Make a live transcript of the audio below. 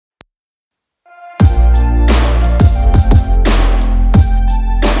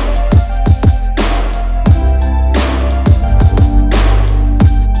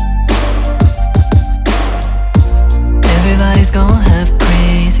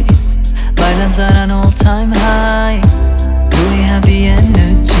at an all-time high. Do we have the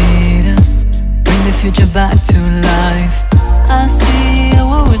energy to bring the future back to life? I see a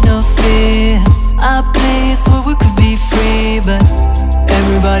world of fear, a place where we could be free, but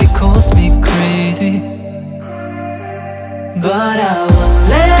everybody calls me crazy. But I won't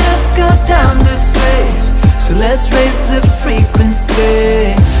let us go down this way, so let's raise the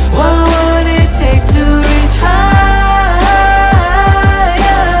frequency. What would it take to reach higher?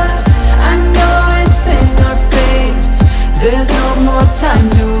 I know it's in our fate, there's no more time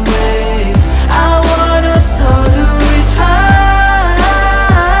to waste. I want us all to reach higher.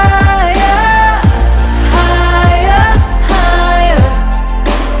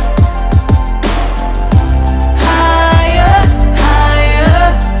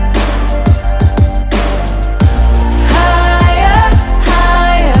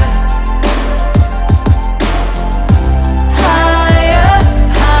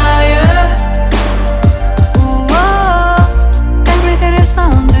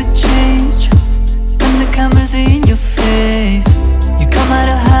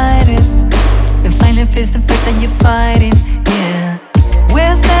 Face the fact that you're fighting, yeah.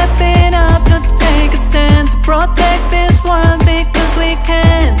 We're stepping up to take a stand, to protect this world because we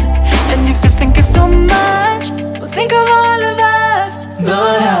can. And if you think it's too much, well, think of all of us.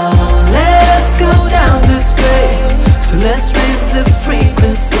 But I won't let us go down this way, so let's raise the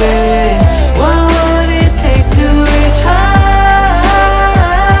frequency. What would it take to reach higher?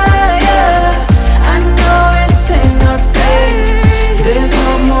 I know it's in our fate, there's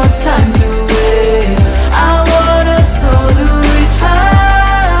no more time to waste. I want us all to reach higher,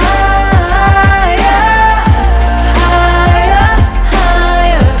 higher,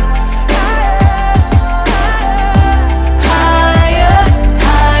 higher, higher, higher,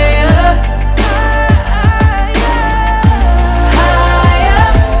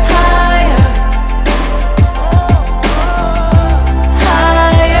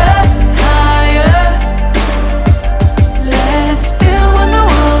 higher, higher. Let's build when the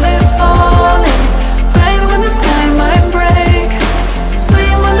world is falling, rain when the sky might break,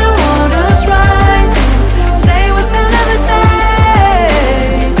 swim when the water's rising, say what they'll never say.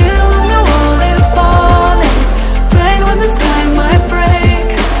 Build when the world is falling, rain when the sky might break,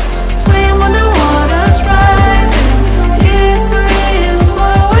 swim when the water's rising. History is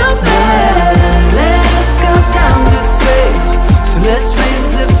what we'll make. Let us go down this way, so let's raise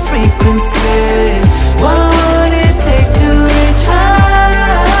the frequency. What would it take to reach higher?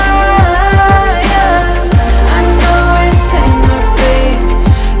 I know it's in our fate,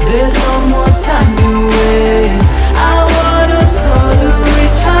 there's no more time to waste. I want us all to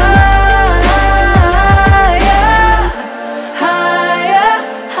reach higher, higher,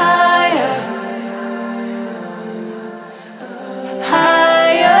 higher,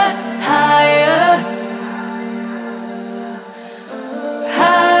 higher, higher,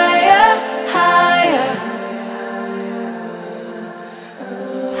 higher, higher,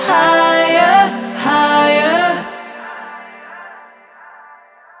 higher, higher.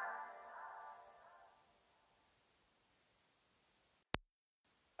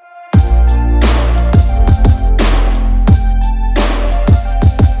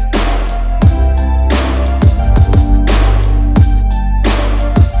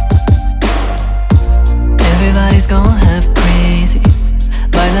 Everybody's gonna have crazy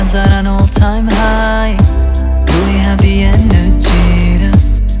violence at an all-time high. Do we have the energy to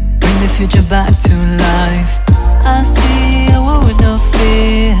bring the future back to life? I see a world of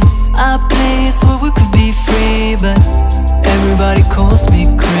fear, a place where we could be free, but everybody calls me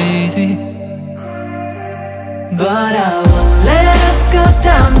crazy. But I won't let us go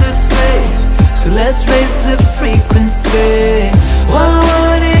down this way, so let's raise the frequency. What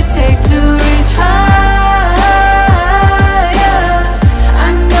would it take to reach higher? I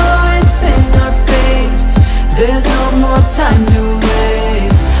know it's in our fate, there's no more time to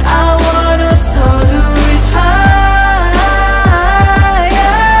waste. I want us all to reach higher,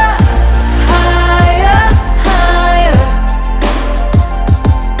 higher, higher, higher,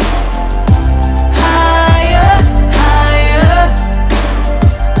 higher, higher, higher,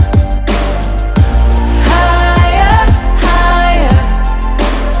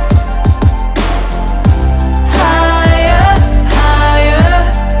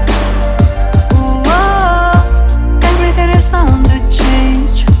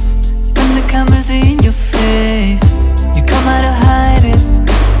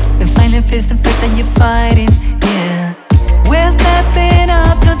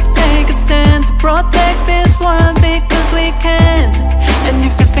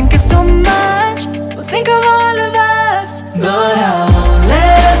 But I won't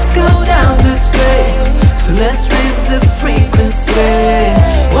let us go down this let's raise the frequency.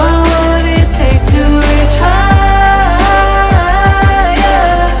 What would it take to reach higher?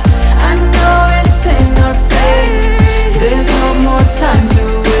 I know it's in our fate. There's no more time to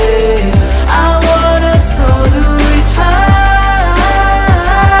waste. I want us all to reach higher.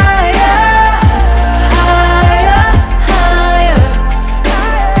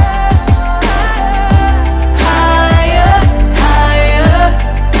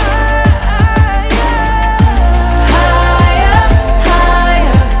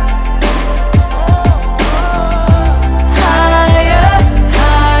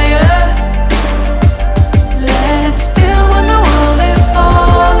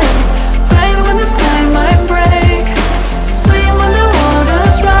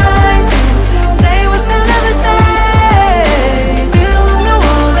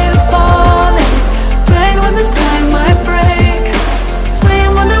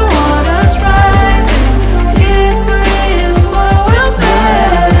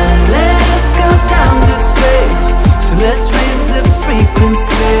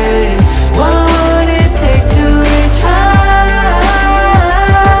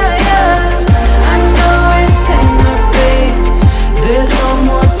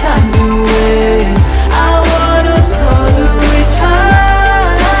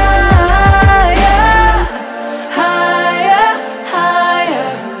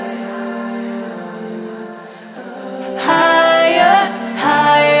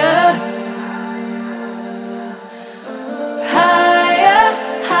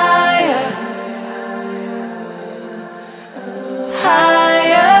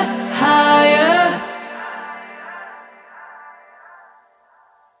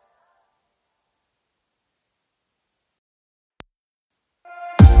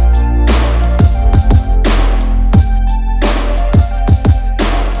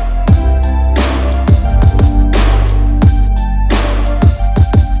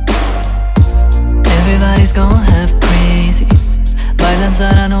 Everybody's gonna have crazy violence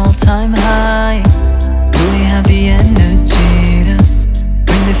at an all-time high. Do we have the energy to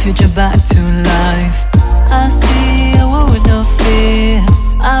bring the future back to life? I see a world of fear,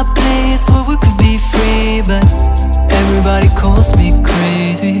 a place where we could be free, but everybody calls me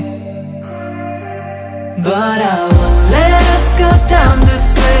crazy. But I won't let us go down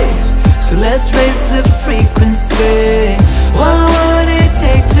this way, so let's raise the frequency. What would it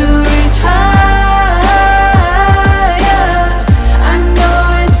take to reach higher? I know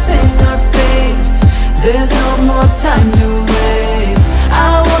it's in our fate. There's no more time to waste.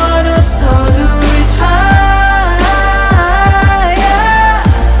 I want us all to reach higher.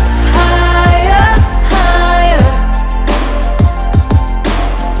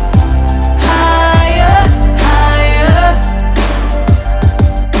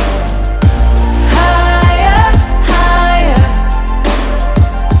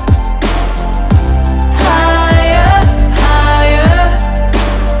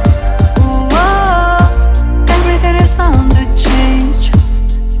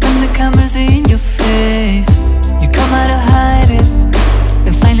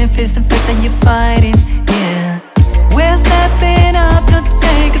 Face the fact that you're fighting, yeah. We're stepping up to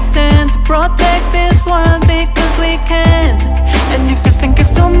take a stand, to protect this world because we can. And if you think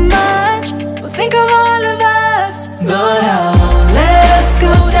it's too much, well, think of all of us. But I won't let us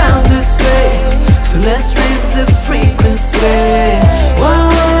go down this way, so let's raise the frequency.